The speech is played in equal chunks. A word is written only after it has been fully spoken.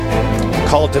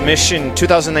Call to Mission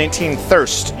 2019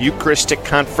 Thirst Eucharistic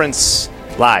Conference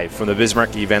live from the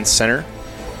Bismarck Events Center.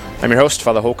 I'm your host,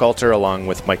 Father Hochhalter, along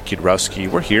with Mike Kudrowski.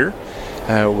 We're here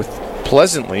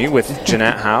with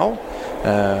Jeanette Howe,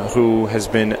 who has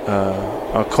been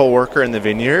a co-worker in the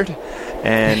vineyard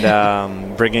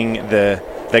and bringing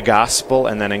the gospel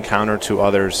and then encounter to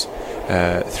others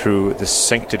through the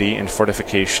sanctity and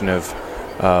fortification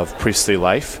of priestly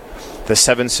life. The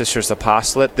Seven Sisters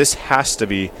Apostolate. This has to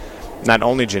be not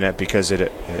only, Jeanette, because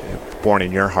it born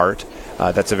in your heart,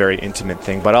 that's a very intimate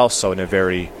thing, but also in a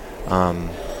very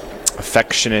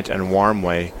affectionate and warm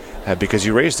way because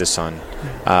you raised a son.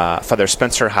 Father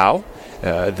Spencer Howe,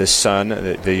 the son,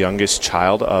 the youngest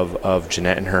child of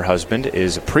Jeanette and her husband,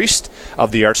 is a priest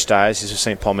of the Archdiocese of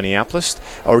St. Paul, Minneapolis,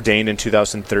 ordained in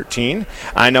 2013.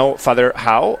 I know Father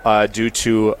Howe due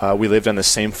to we lived on the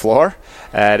same floor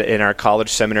in our college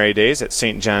seminary days at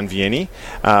St. John Vianney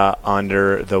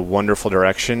under the wonderful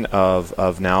direction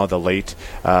of now the late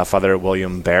Father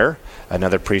William Bear,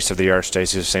 another priest of the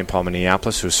Archdiocese of St. Paul,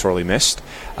 Minneapolis, who's sorely missed.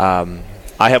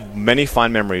 I have many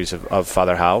fond memories of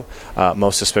Father Howe,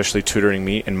 most especially tutoring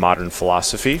me in modern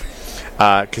philosophy,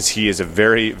 because he is a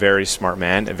very, very smart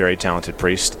man, a very talented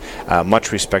priest.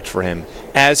 Much respect for him.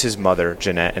 As his mother,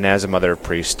 Jeanette, and as a mother of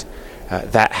priest,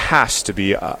 that has to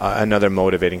be another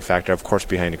motivating factor, of course,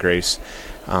 behind grace,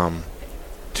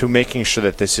 to making sure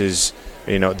that this is,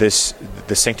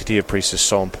 the sanctity of priests is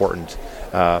so important,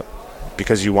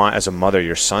 because you want, as a mother,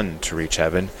 your son to reach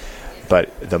heaven,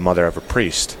 but the mother of a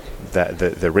priest, that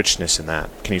the richness in that.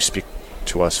 Can you speak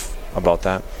to us about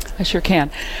that? I sure can.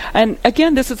 And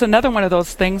again, this is another one of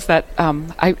those things that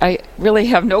I really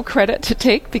have no credit to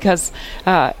take because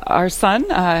our son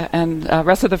and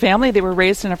rest of the family, they were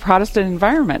raised in a Protestant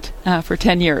environment for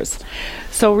 10 years.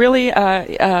 So really,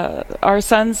 our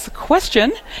son's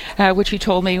question, which he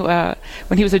told me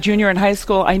when he was a junior in high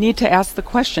school, I need to ask the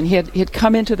question. He had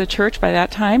come into the church by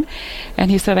that time, and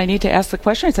he said, I need to ask the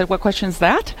question. I said, what question is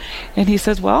that? And he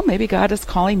says, well, maybe God is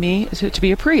calling me to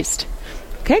be a priest.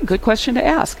 Okay, good question to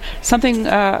ask. Something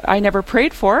I never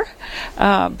prayed for,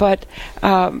 but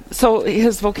so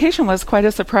his vocation was quite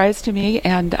a surprise to me,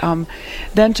 and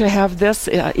then to have this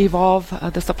evolve,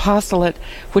 this apostolate,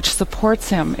 which supports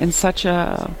him in such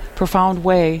a profound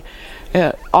way,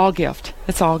 all gift.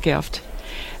 It's all gift.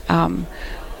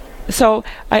 So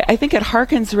I think it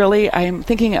harkens really, I'm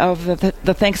thinking of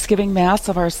the Thanksgiving Mass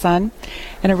of our son,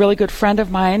 and a really good friend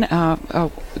of mine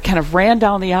kind of ran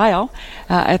down the aisle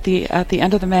at the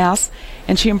end of the Mass,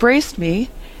 and she embraced me,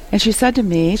 and she said to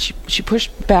me, she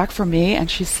pushed back from me, and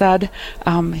she said,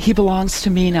 he belongs to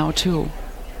me now too.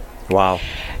 Wow.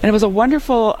 And it was a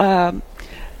wonderful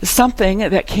something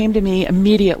that came to me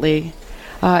immediately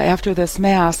after this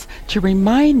Mass to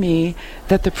remind me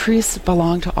that the priests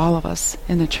belong to all of us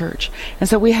in the church, and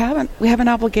so we have an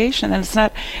obligation, and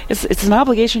it's an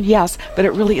obligation, yes, but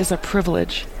it really is a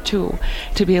privilege too,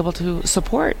 to be able to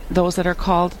support those that are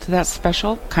called to that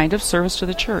special kind of service to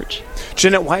the church.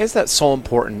 Jeanette, why is that so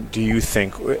important, do you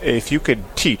think? If you could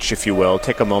teach, if you will,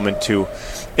 take a moment to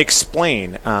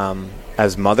explain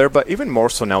as mother, but even more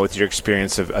so now with your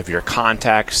experience of your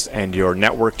contacts and your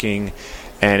networking,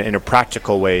 and in a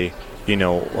practical way,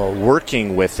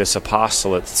 working with this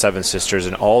apostolate, Seven Sisters,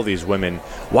 and all these women,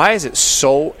 why is it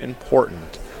so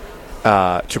important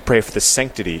to pray for the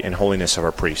sanctity and holiness of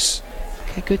our priests?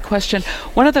 Okay, good question.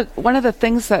 One of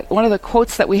the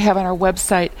quotes that we have on our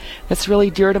website that's really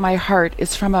dear to my heart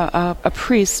is from a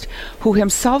priest who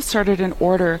himself started an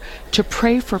order to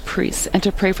pray for priests and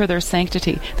to pray for their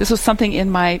sanctity. This was something in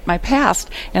my past,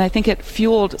 and I think it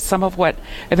fueled some of what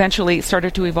eventually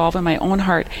started to evolve in my own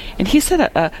heart. And he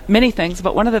said many things,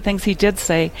 but one of the things he did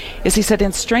say is, he said,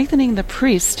 in strengthening the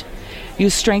priest, you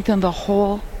strengthen the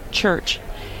whole church.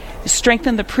 You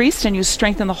strengthen the priest and you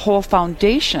strengthen the whole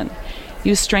foundation.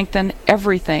 You strengthen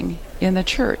everything in the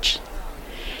church.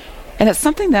 And it's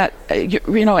something that,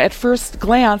 at first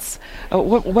glance,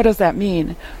 what does that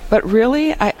mean? But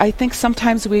really, I think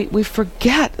sometimes we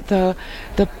forget the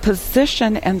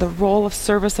position and the role of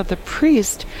service of the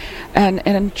priest.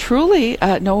 And truly,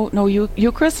 no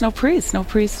Eucharist, no priest, no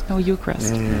priest, no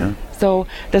Eucharist. Mm-hmm. So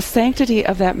the sanctity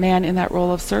of that man in that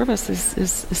role of service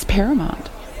is paramount.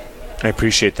 I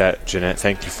appreciate that, Jeanette.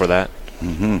 Thank you for that.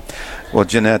 Mm-hmm. Well,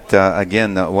 Jeanette,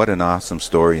 again, what an awesome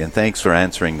story, and thanks for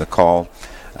answering the call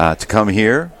to come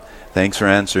here. Thanks for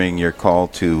answering your call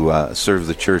to serve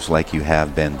the church like you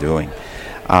have been doing.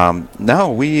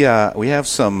 Now we have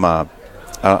some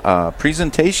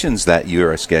presentations that you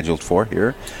are scheduled for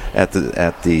here at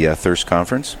the Thirst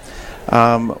Conference.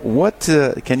 What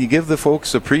can you give the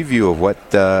folks a preview of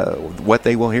what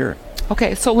they will hear?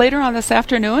 Okay, so later on this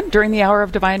afternoon, during the Hour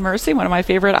of Divine Mercy, one of my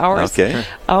favorite hours,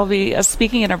 I'll be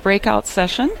speaking in a breakout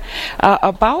session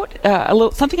about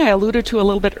something I alluded to a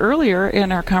little bit earlier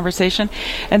in our conversation,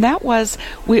 and that was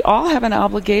we all have an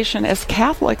obligation as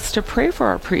Catholics to pray for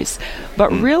our priests, but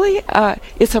really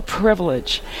it's a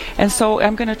privilege. And so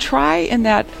I'm going to try in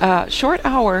that short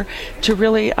hour to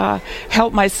really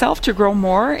help myself to grow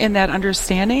more in that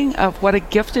understanding of what a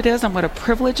gift it is and what a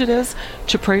privilege it is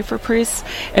to pray for priests,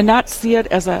 and not see it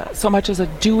as so much as a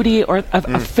duty or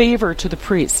a favor to the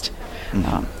priest.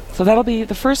 So that'll be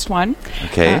the first one.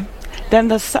 Okay. Then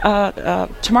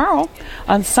tomorrow,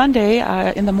 on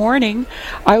Sunday in the morning,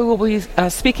 I will be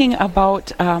speaking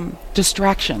about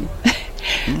distraction.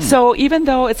 So even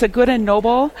though it's a good and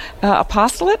noble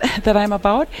apostolate that I'm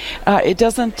about, it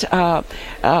doesn't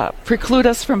preclude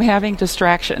us from having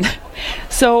distraction.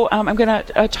 So I'm going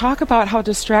to talk about how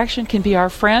distraction can be our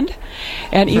friend,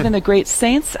 and even the great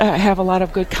saints have a lot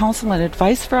of good counsel and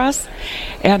advice for us.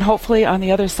 And hopefully on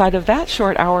the other side of that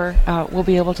short hour, we'll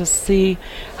be able to see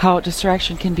how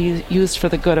distraction can be used for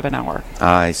the good of an hour.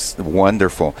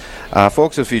 Wonderful.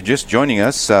 Folks, if you're just joining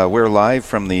us, we're live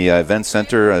from the Event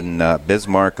Center in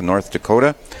Bismarck, North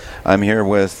Dakota. I'm here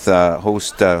with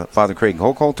host Father Craig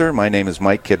Hochholter. My name is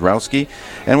Mike Kidrowski,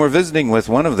 and we're visiting with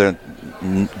one of the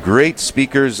great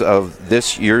speakers of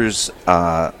this year's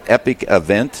epic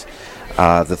event,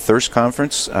 the Thirst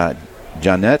Conference,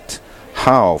 Jeanette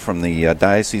Howe from the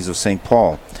Diocese of St.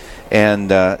 Paul. And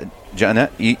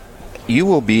Jeanette, you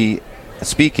will be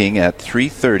speaking at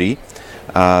 3:30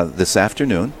 this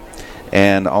afternoon,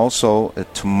 and also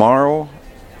tomorrow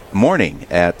morning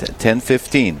at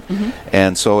 10:15.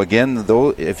 And so again,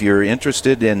 though, if you're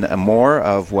interested in more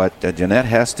of what Jeanette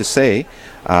has to say,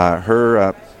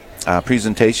 her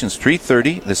presentations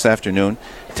 3:30 this afternoon,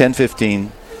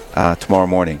 10:15 tomorrow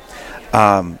morning.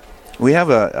 We have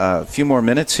a few more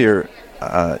minutes here,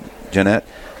 Jeanette.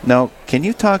 Now, can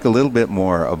you talk a little bit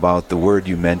more about the word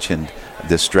you mentioned,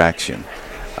 distraction?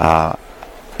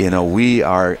 We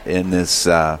are in this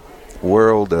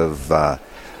world of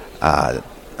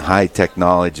high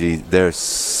technology. There's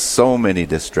so many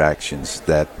distractions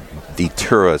that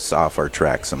deter us off our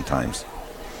track sometimes.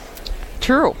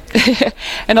 True.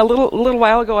 And a little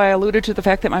while ago, I alluded to the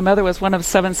fact that my mother was one of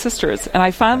 7 sisters, and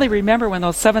I finally remember when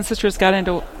those 7 sisters got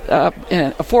into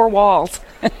 4 walls.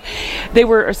 They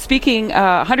were speaking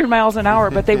 100 miles an hour,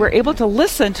 but they were able to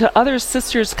listen to other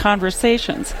sisters'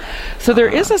 conversations. So there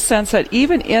is a sense that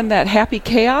even in that happy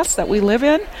chaos that we live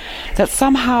in, that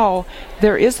somehow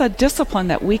there is a discipline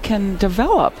that we can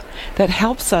develop that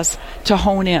helps us to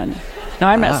hone in. Now,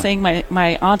 I'm not saying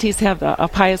my aunties have a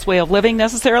pious way of living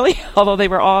necessarily, although they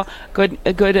were all good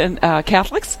and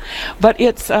Catholics, but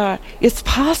it's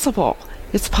possible.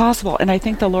 It's possible, and I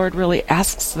think the Lord really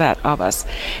asks that of us.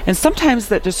 And sometimes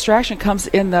that distraction comes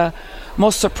in the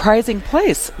most surprising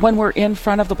place when we're in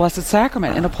front of the Blessed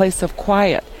Sacrament, in a place of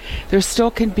quiet. There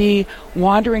still can be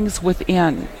wanderings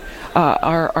within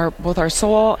both our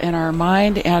soul and our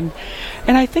mind, and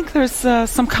I think there's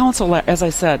some counsel, as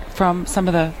I said, from some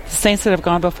of the saints that have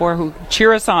gone before who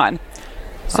cheer us on.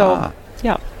 So,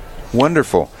 yeah.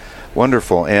 Wonderful.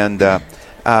 And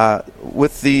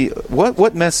with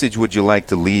what message would you like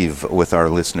to leave with our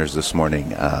listeners this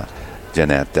morning,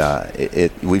 Jeanette?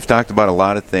 We've talked about a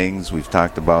lot of things. We've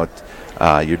talked about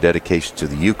your dedication to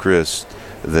the Eucharist,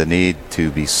 the need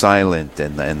to be silent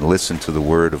and listen to the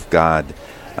Word of God,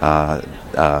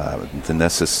 the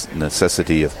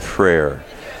necessity of prayer,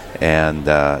 and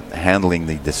handling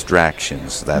the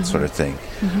distractions, that sort of thing.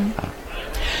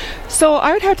 So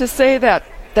I would have to say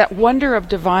that wonder of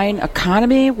divine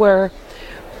economy where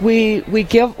we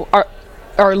give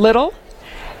our little,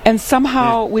 and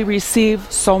somehow we receive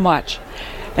so much.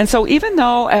 And so even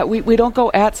though we don't go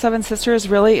at Seven Sisters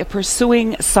really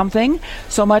pursuing something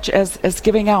so much as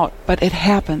giving out, but it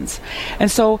happens. And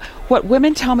so what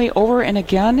women tell me over and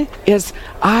again is,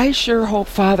 I sure hope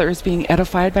Father is being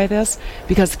edified by this,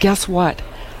 because guess what?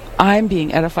 I'm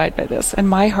being edified by this, and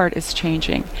my heart is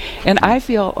changing. And I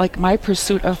feel like my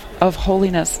pursuit of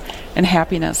holiness and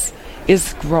happiness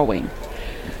is growing.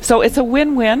 So it's a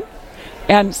win-win,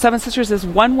 and Seven Sisters is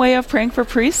one way of praying for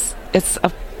priests. It's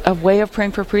a way of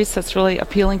praying for priests that's really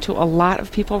appealing to a lot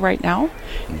of people right now,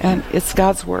 and it's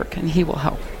God's work, and He will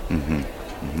help.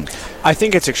 I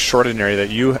think it's extraordinary that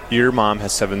your mom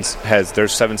there's 7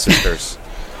 sisters.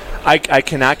 I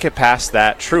cannot get past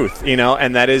that truth,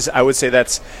 and that is, I would say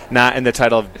that's not in the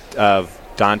title of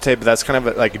Dante, but that's kind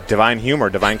of like divine humor,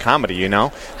 divine comedy, you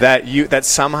know, that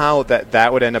somehow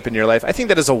that would end up in your life. I think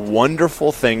that is a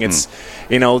wonderful thing. It's,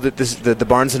 you know, the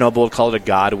Barnes & Noble would call it a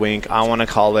God wink. I want to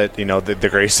call it, you know, the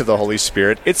grace of the Holy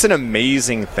Spirit. It's an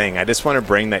amazing thing. I just want to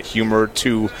bring that humor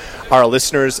to our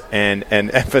listeners and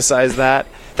emphasize that.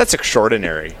 That's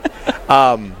extraordinary.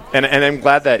 And I'm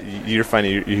glad that you're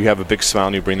finding you have a big smile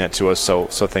and you bring that to us. So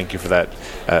thank you for that,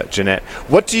 Jeanette.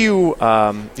 What do you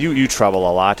you travel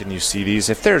a lot and you see these?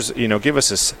 If there's, you know, give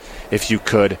us if you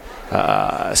could,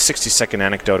 a 60-second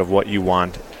anecdote of what you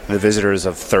want the visitors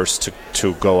of Thirst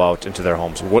to go out into their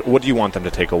homes. What do you want them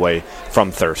to take away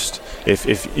from Thirst?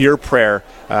 If your prayer,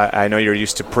 I know you're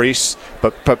used to priests,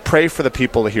 but pray for the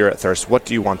people here at Thirst. What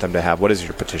do you want them to have? What is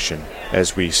your petition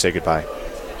as we say goodbye?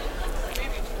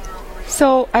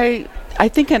 So I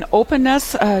think an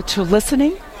openness to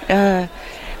listening,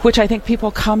 which I think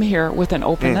people come here with an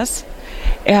openness,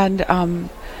 and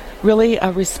really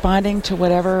responding to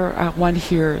whatever one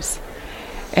hears,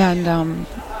 and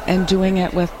doing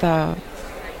it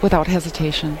without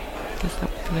hesitation. I guess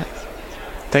that would be it.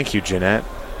 Thank you, Jeanette.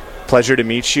 Pleasure to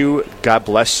meet you. God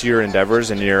bless your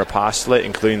endeavors and your apostolate,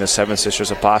 including the Seven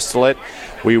Sisters Apostolate.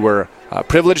 We were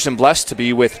privileged and blessed to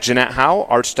be with Jeanette Howe,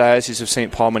 Archdiocese of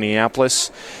St. Paul,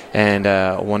 Minneapolis, and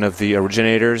one of the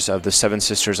originators of the Seven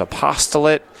Sisters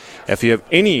Apostolate. If you have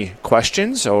any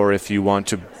questions or if you want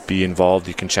to be involved,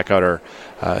 you can check out our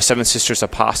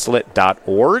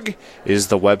sevensistersapostolate.org is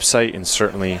the website, and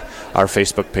certainly our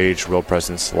Facebook page, Real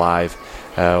Presence Live.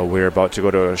 We're about to go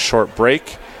to a short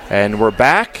break, and we're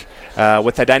back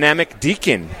with a dynamic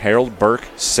deacon, Harold Burke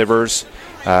Sivers,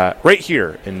 right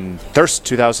here in Thirst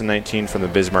 2019 from the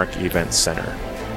Bismarck Event Center.